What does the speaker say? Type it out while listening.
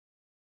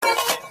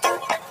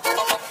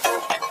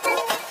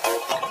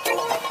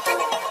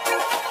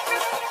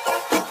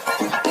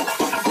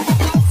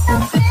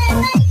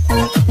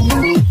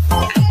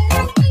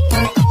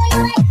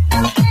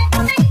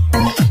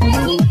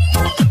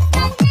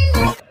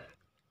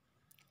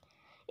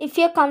If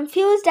you're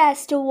confused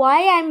as to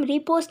why I'm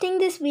reposting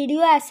this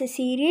video as a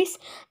series,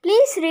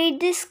 please read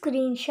this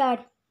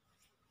screenshot.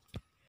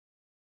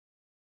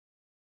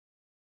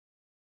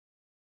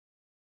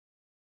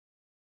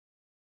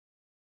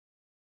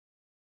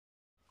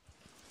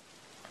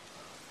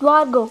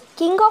 Dwargo,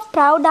 king of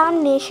proud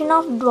armed nation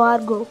of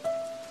Dwargo.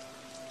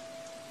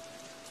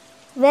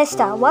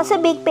 Vesta was a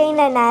big pain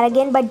and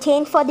arrogant but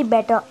changed for the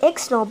better,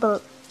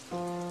 ex-noble.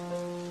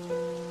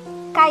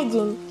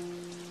 Kaijin.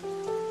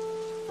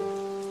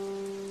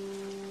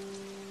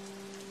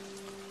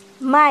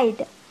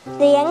 Maid,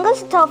 the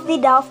youngest of the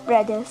dwarf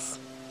brothers.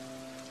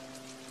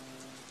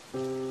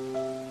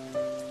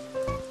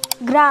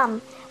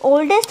 Gram,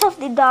 oldest of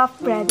the dwarf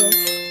brothers.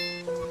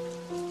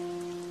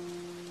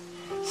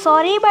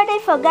 Sorry, but I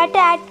forgot to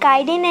add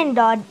Kaiden and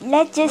Dodd.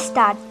 Let's just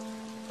start.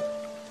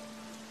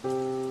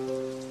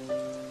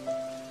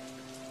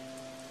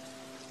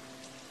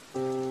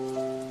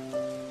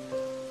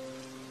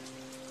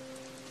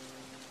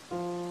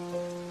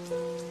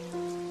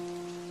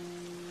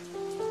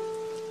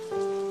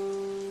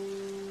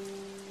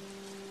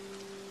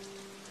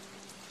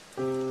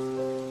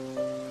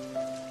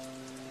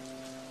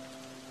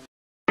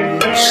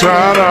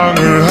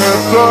 사랑을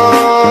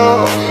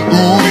했다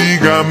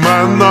우리가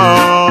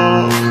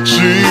만나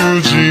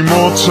지우지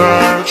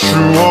못할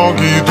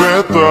추억이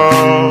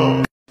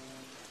됐다.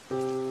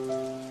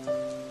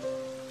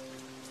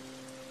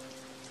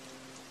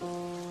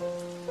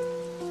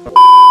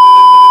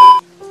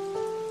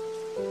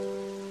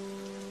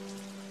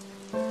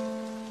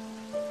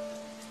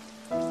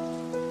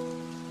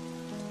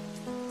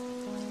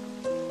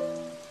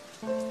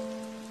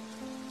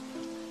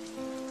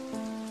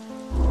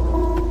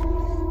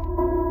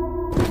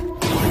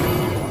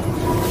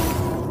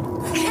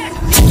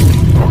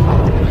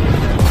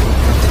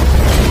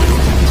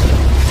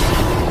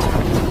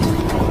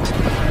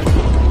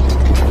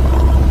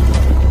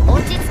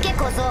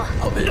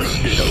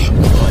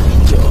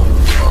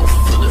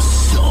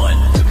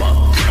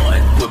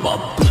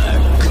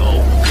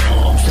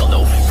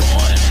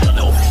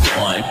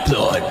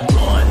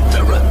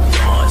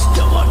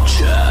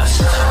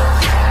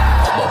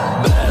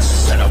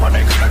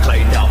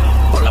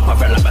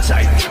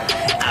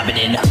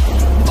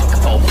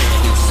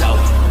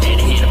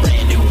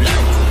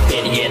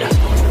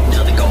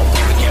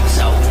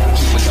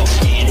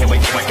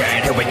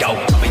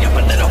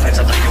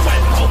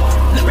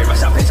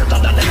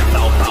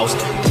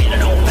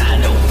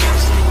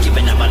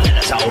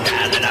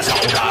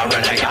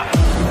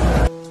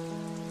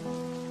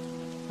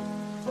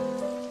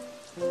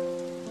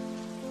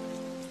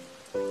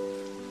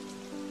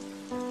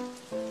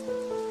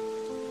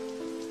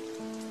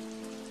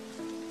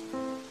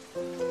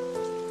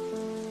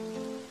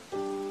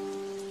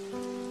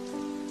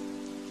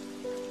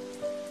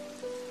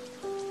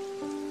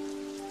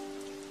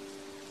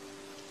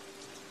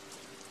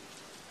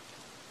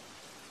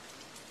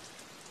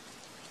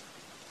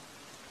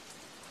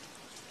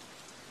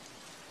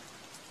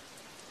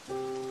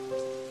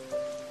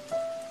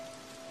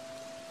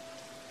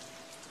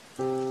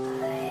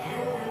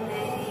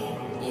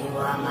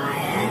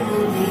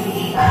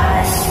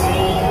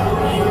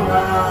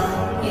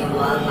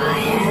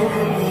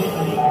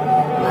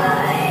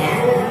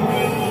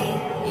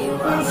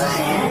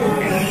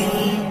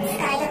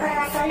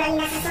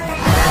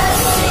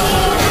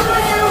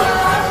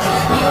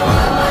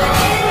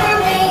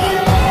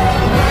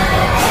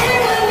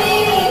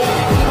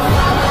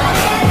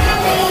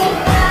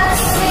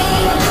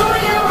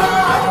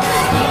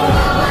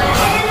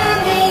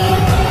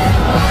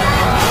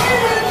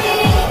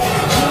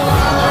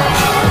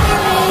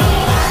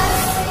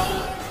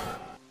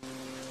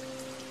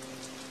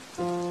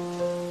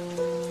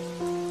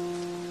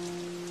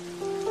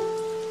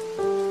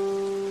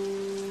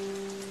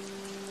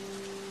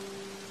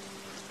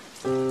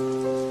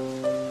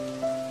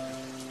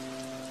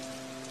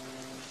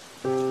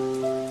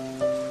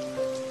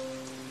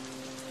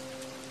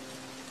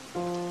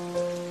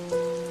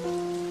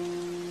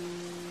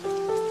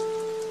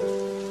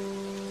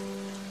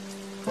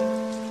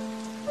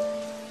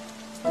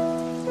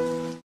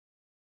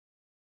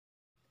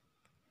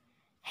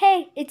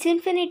 Hey, it's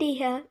Infinity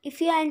here. If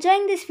you are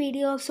enjoying this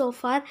video so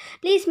far,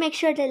 please make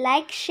sure to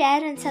like,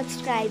 share and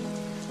subscribe.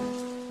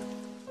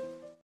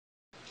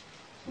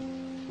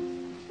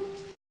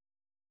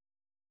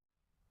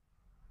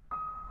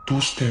 ど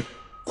うして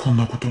こん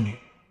なことに。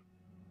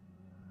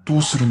ど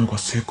うするのが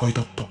正解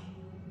だった。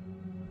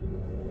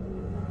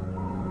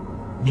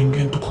人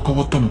間と関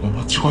わったのが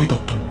間違いだっ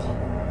たのか。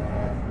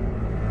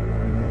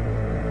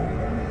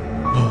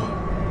な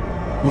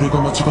あ、俺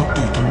が間違って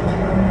いたの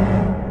か。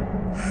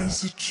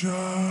As a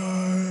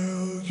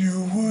child,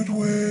 you would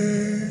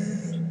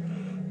wait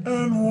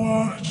and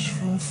watch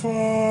from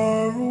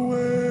far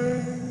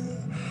away,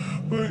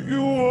 but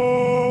you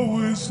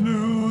always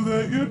knew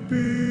that you'd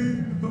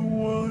be the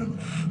one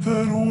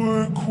that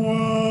work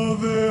while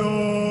they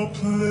all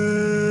play.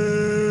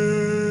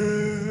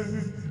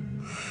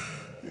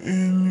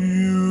 In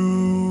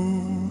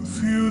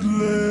youth, you'd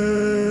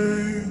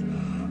lay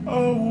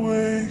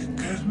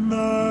awake at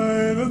night.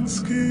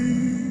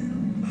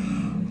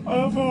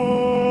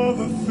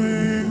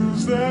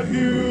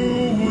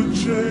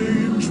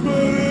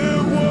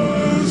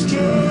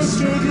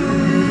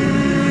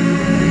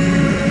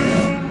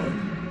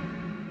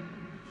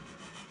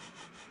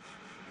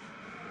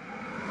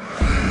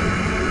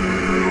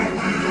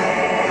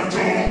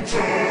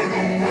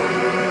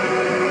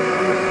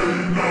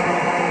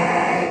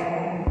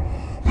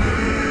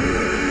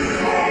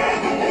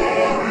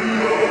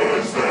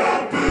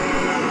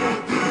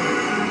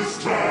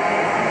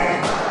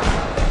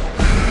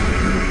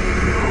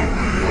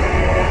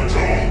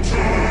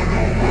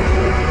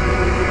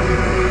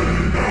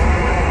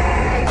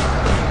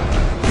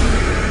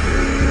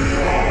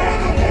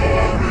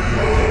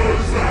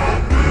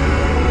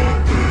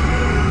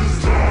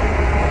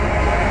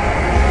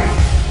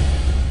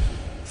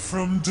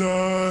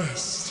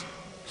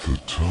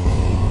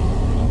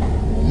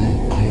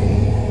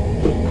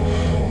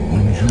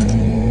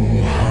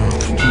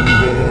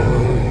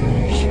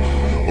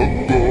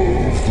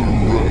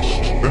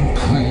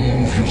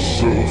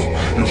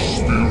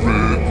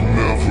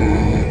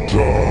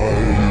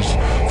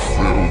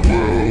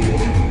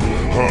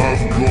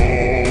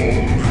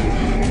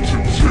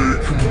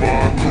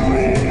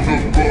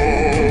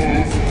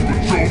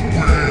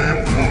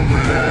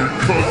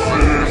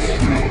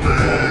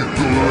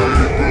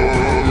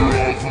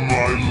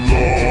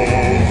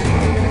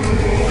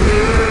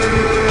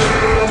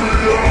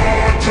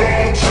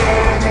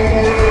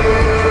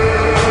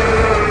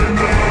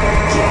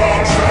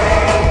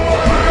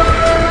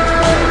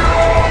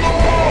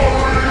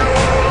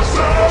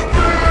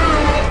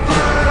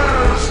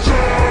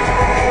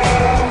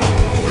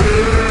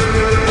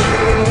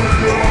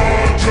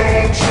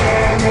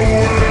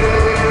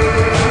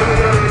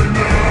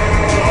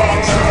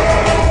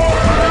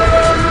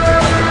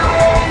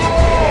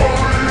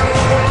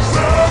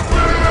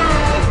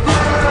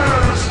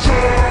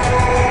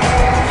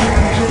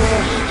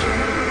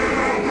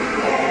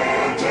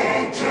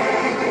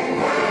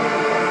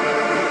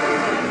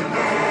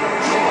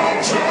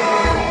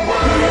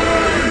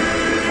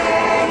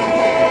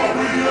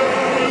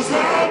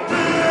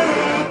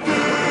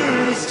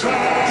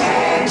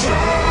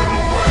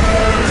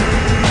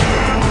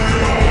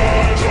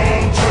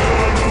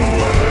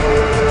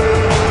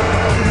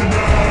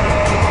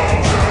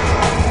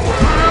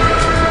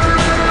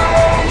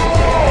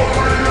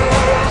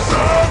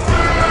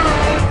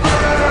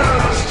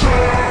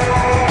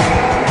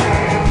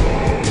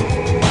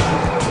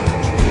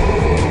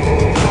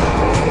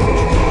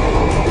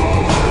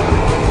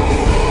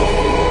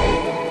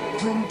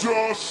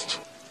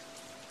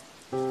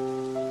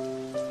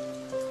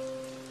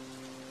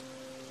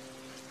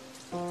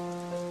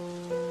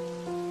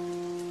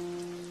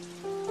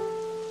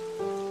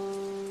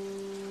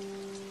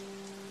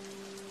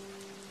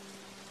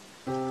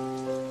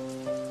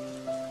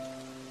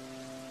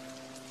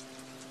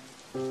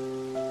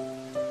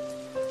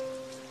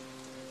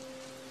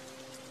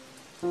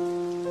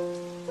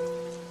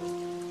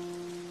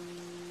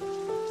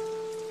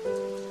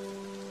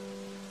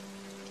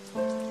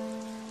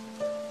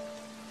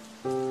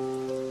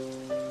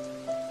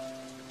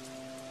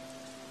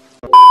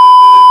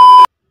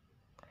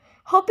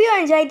 Hope you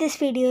enjoyed this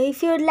video.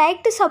 If you would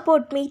like to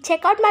support me,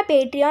 check out my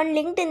Patreon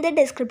linked in the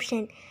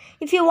description.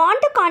 If you want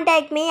to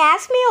contact me,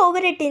 ask me over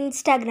at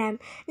Instagram,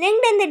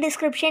 linked in the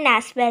description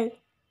as well.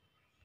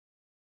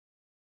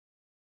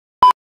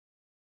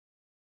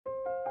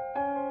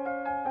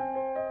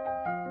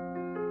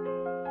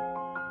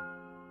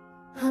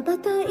羽ば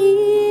た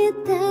い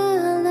た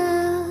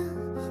ら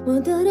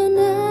戻ら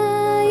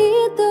ない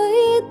と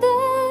言っ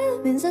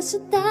て目指し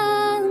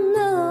た